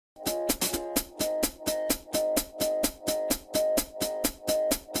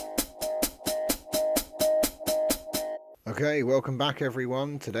Okay, welcome back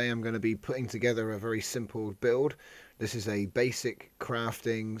everyone. Today I'm going to be putting together a very simple build. This is a basic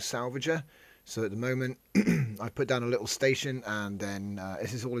crafting salvager. So at the moment I've put down a little station, and then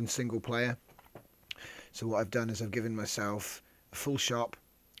this is all in single player. So what I've done is I've given myself a full shop,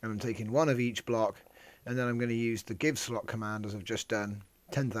 and I'm taking one of each block, and then I'm going to use the give slot command as I've just done.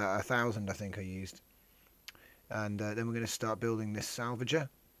 10,000 I think I used. And then we're going to start building this salvager.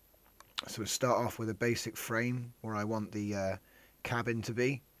 So we'll start off with a basic frame where I want the cabin to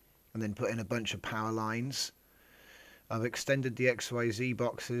be, and then put in a bunch of power lines. I've extended the XYZ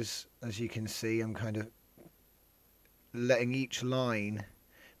boxes. As you can see, I'm kind of letting each line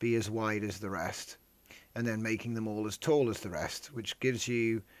be as wide as the rest, and then making them all as tall as the rest, which gives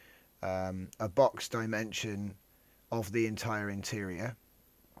you a box dimension of the entire interior.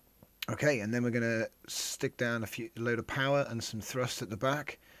 Okay, and then we're going to stick down a load of power and some thrust at the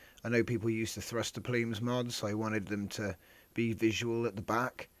back. I know people use the thruster plumes mod, so I wanted them to be visual at the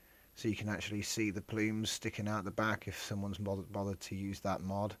back, so you can actually see the plumes sticking out the back if someone's bothered to use that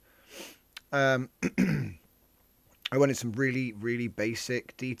mod. I wanted some really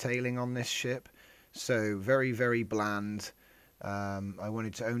basic detailing on this ship, so very bland. I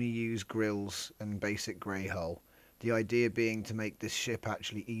wanted to only use grills and basic grey hull. The idea being to make this ship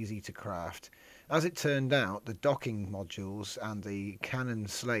actually easy to craft. As it turned out, the docking modules and the cannon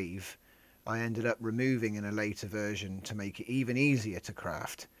slave I ended up removing in a later version to make it even easier to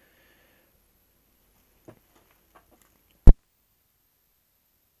craft.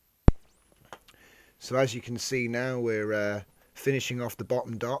 So as you can see now, we're finishing off the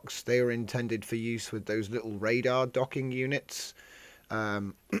bottom docks. They were intended for use with those little radar docking units,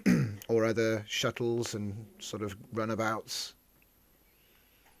 or other shuttles and sort of runabouts.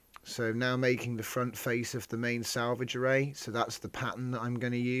 So now making the front face of the main salvage array, so that's the pattern that I'm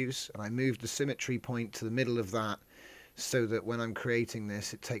going to use, and I moved the symmetry point to the middle of that so that when I'm creating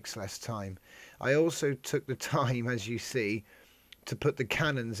this it takes less time. I also took the time, as you see, to put the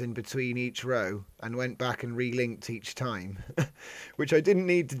cannons in between each row and went back and relinked each time which I didn't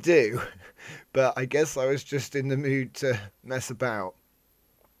need to do, but I guess I was just in the mood to mess about.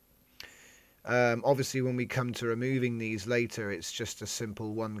 Obviously when we come to removing these later, it's just a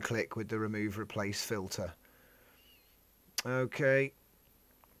simple one click with the remove replace filter. Okay,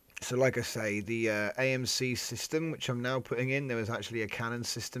 so like I say, the AMC system which I'm now putting in, there was actually a cannon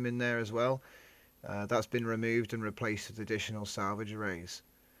system in there as well. That's been removed and replaced with additional salvage arrays.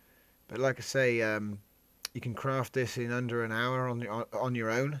 But like I say, you can craft this in under an hour on your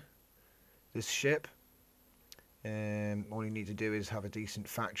own, this ship. All you need to do is have a decent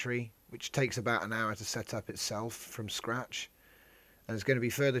factory, which takes about an hour to set up itself from scratch. And there's going to be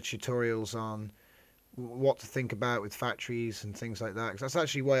further tutorials on what to think about with factories and things like that, because that's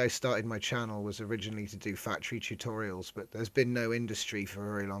actually why I started my channel, was originally to do factory tutorials, but there's been no industry for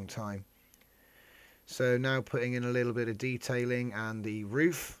a very long time. So now putting in a little bit of detailing, and the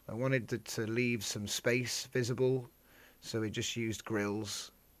roof, I wanted to leave some space visible, so we just used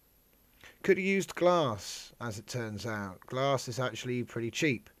grills. Could have used glass, as it turns out. Glass is actually pretty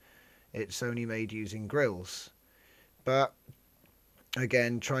cheap. It's only made using grills. But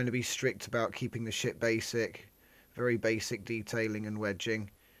again, trying to be strict about keeping the ship basic, very basic detailing and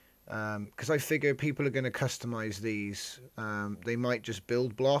wedging. Because I figure people are going to customize these. They might just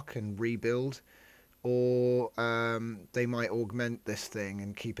build block and rebuild, or they might augment this thing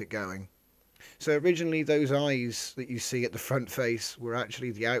and keep it going. So originally those eyes that you see at the front face were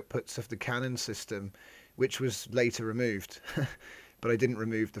actually the outputs of the cannon system, which was later removed. But I didn't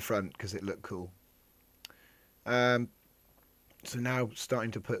remove the front because it looked cool. So now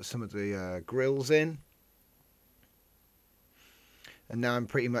starting to put some of the grills in. And now I'm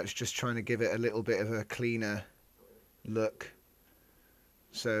pretty much just trying to give it a little bit of a cleaner look.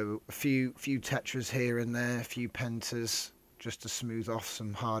 So a few tetras here and there, a few pentas, just to smooth off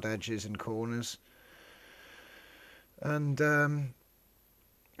some hard edges and corners. And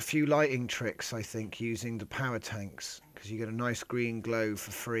a few lighting tricks, I think, using the power tanks, because you get a nice green glow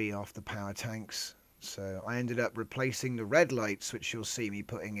for free off the power tanks. So I ended up replacing the red lights, which you'll see me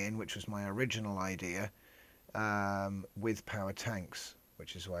putting in, which was my original idea, with power tanks,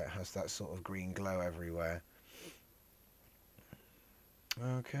 which is why it has that sort of green glow everywhere.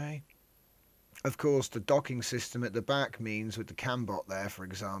 Okay. Of course, the docking system at the back means with the cambot there, for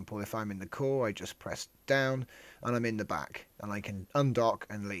example, if I'm in the core, I just press down and I'm in the back, and I can undock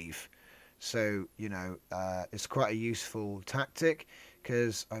and leave. So, you know, it's quite a useful tactic,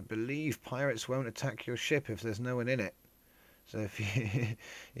 because I believe pirates won't attack your ship if there's no one in it. So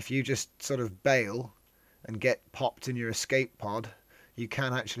if you just sort of bail and get popped in your escape pod, you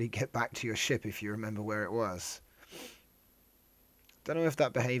can actually get back to your ship if you remember where it was. Don't know if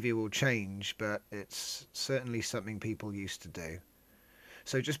that behavior will change, but it's certainly something people used to do.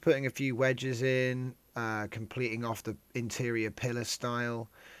 So just putting a few wedges in, completing off the interior pillar style.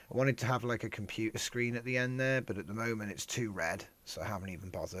 I wanted to have like a computer screen at the end there, but at the moment it's too red, so I haven't even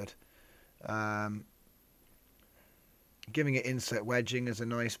bothered. Giving it insert wedging as a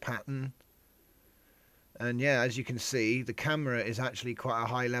nice pattern. And yeah, as you can see, the camera is actually quite a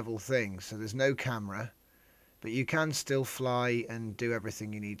high level thing, so there's no camera, but you can still fly and do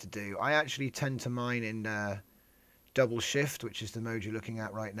everything you need to do. I actually tend to mine in double shift, which is the mode you're looking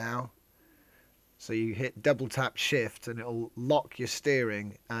at right now. So you hit double tap shift and it'll lock your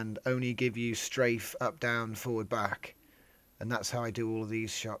steering and only give you strafe up, down, forward, back. And that's how I do all of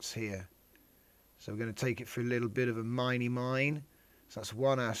these shots here. So we're going to take it for a little bit of a mine. So that's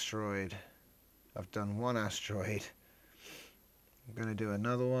one asteroid. I've done one asteroid. I'm going to do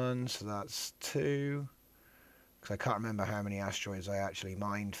another one, so that's 2. Because I can't remember how many asteroids I actually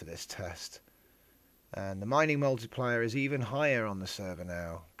mined for this test. And the mining multiplier is even higher on the server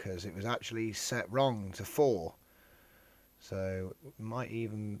now, because it was actually set wrong to 4. So it might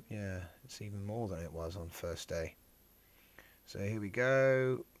even, yeah, it's even more than it was on first day. So here we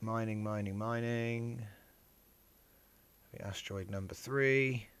go, mining. The asteroid number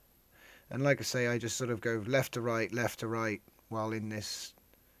 3. And like I say, I just sort of go left to right while in this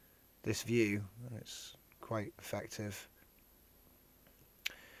view, and it's quite effective.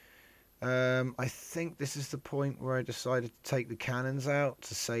 I think this is the point where I decided to take the cannons out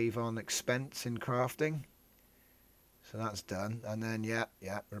to save on expense in crafting. So that's done, and then yeah,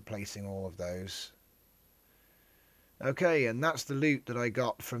 replacing all of those. Okay, and that's the loot that I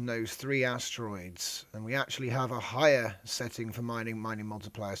got from those 3 asteroids. And we actually have a higher setting for mining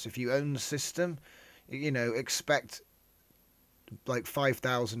multiplier. So if you own the system, you know, expect like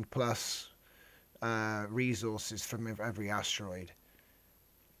 5,000 plus resources from every asteroid.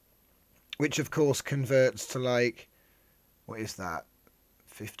 Which of course converts to like, what is that?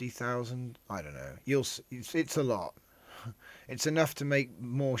 50,000? I don't know. It's a lot. It's enough to make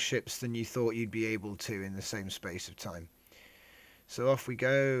more ships than you thought you'd be able to in the same space of time. So off we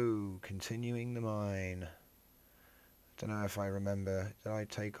go, continuing the mine. Don't know if I remember. Did I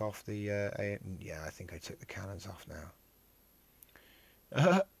take off the... yeah, I think I took the cannons off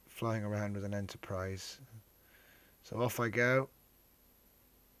now. Flying around with an Enterprise. So off I go.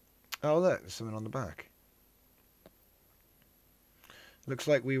 Oh look, there's something on the back. Looks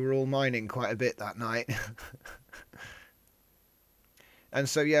like we were all mining quite a bit that night. And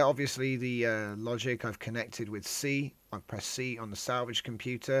so yeah, obviously the logic I've connected with C. I've pressed C on the salvage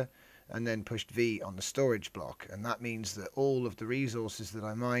computer and then pushed V on the storage block. And that means that all of the resources that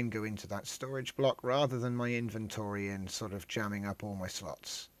I mine go into that storage block rather than my inventory and sort of jamming up all my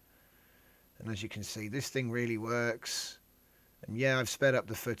slots. And as you can see, this thing really works. And yeah, I've sped up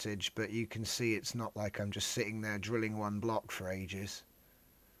the footage, but you can see it's not like I'm just sitting there drilling one block for ages.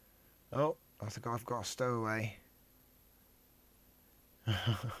 Oh, I think I've got a stowaway.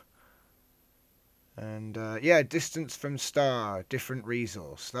 And yeah, distance from star, different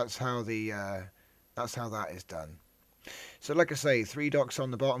resource. That's how that is done. So like I say, 3 docks on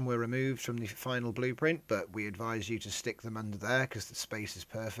the bottom were removed from the final blueprint, but we advise you to stick them under there because the space is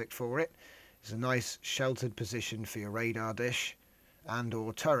perfect for it. It's a nice sheltered position for your radar dish and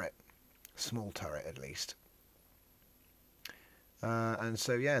or turret, small turret at least. And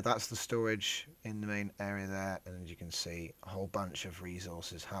so yeah, that's the storage in the main area there, and as you can see, a whole bunch of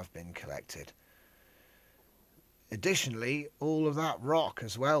resources have been collected. Additionally, all of that rock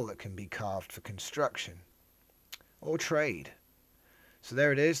as well that can be carved for construction or trade. So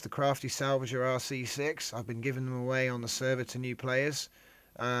there it is, the Crafty Salvager RC6. I've been giving them away on the server to new players.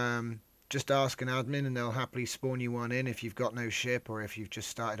 Just ask an admin and they'll happily spawn you one in if you've got no ship or if you've just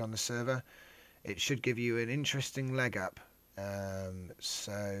started on the server. It should give you an interesting leg up.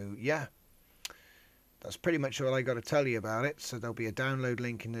 So yeah, that's pretty much all I got to tell you about it. So there'll be a download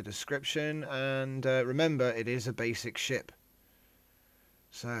link in the description, and remember, it is a basic ship.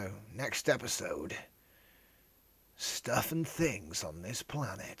 So next episode, stuff and things on this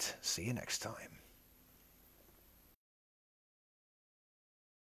planet. See you next time.